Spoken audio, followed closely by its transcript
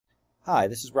Hi,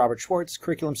 this is Robert Schwartz,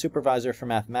 Curriculum Supervisor for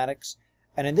Mathematics,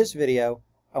 and in this video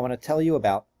I want to tell you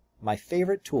about my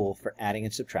favorite tool for adding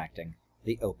and subtracting,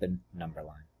 the open number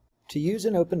line. To use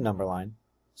an open number line,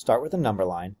 start with a number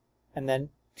line and then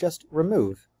just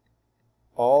remove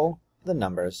all the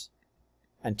numbers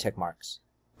and tick marks,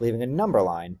 leaving a number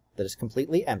line that is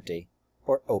completely empty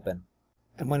or open.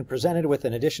 And when presented with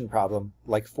an addition problem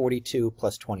like 42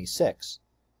 plus 26,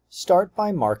 start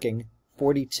by marking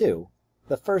 42,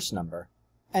 the first number,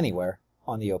 anywhere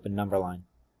on the open number line.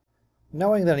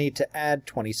 Knowing that I need to add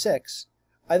 26,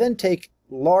 I then take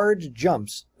large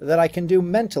jumps that I can do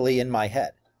mentally in my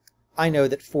head. I know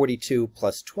that 42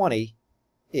 plus 20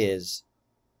 is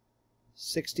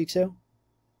 62.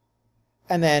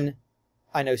 And then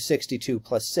I know 62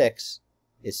 plus 6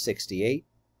 is 68.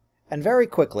 And very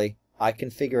quickly, I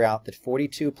can figure out that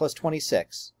 42 plus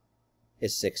 26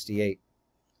 is 68.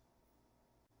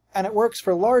 And it works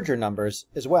for larger numbers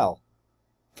as well.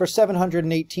 For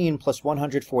 718 plus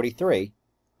 143,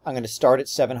 I'm going to start at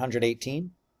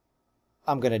 718.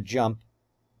 I'm going to jump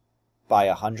by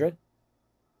 100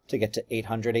 to get to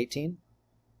 818.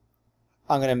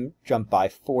 I'm going to jump by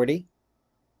 40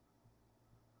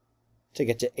 to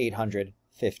get to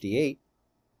 858.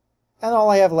 And all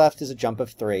I have left is a jump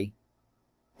of 3.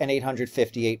 And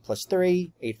 858 plus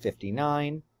 3,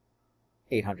 859,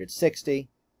 860,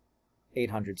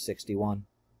 861.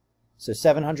 So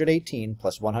 718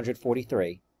 plus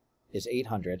 143 is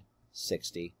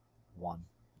 861.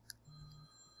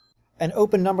 And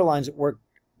open number lines work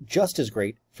just as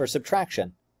great for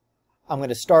subtraction. I'm going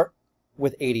to start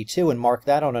with 82 and mark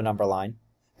that on a number line.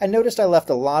 And notice I left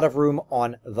a lot of room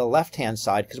on the left-hand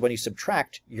side because when you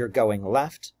subtract, you're going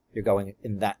left. You're going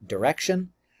in that direction.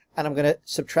 And I'm going to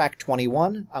subtract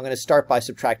 21. I'm going to start by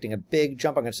subtracting a big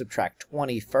jump. I'm going to subtract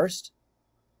 20 first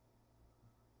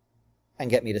and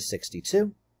get me to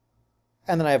 62.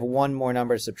 And then I have one more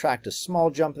number to subtract, a small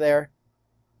jump there,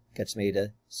 gets me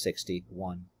to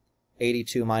 61.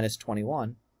 82 minus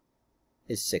 21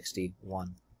 is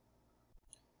 61.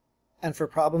 And for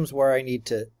problems where I need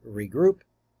to regroup,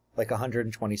 like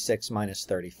 126 minus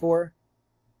 34,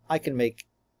 I can make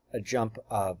a jump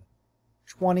of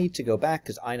 20 to go back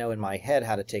because I know in my head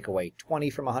how to take away 20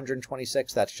 from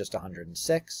 126. That's just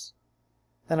 106.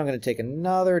 Then I'm going to take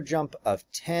another jump of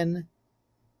 10.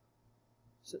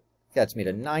 So gets me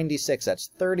to 96. That's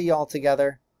 30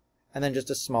 altogether. And then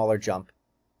just a smaller jump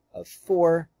of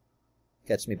 4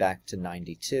 gets me back to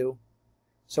 92.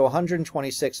 So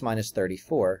 126 minus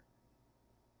 34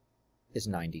 is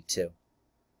 92.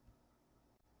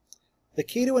 The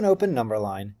key to an open number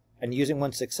line, and using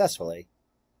one successfully,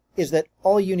 is that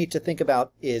all you need to think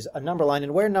about is a number line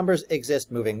and where numbers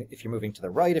exist moving, if you're moving to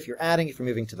the right, if you're adding, if you're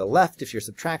moving to the left, if you're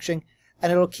subtracting,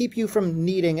 and it'll keep you from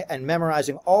needing and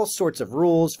memorizing all sorts of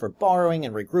rules for borrowing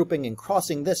and regrouping and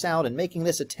crossing this out and making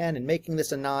this a 10 and making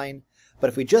this a 9. But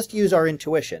if we just use our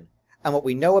intuition and what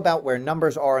we know about where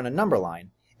numbers are on a number line,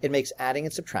 it makes adding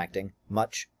and subtracting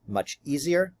much, much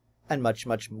easier and much,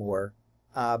 much more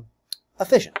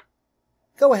efficient.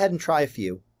 Go ahead and try a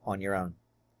few on your own.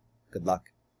 Good luck.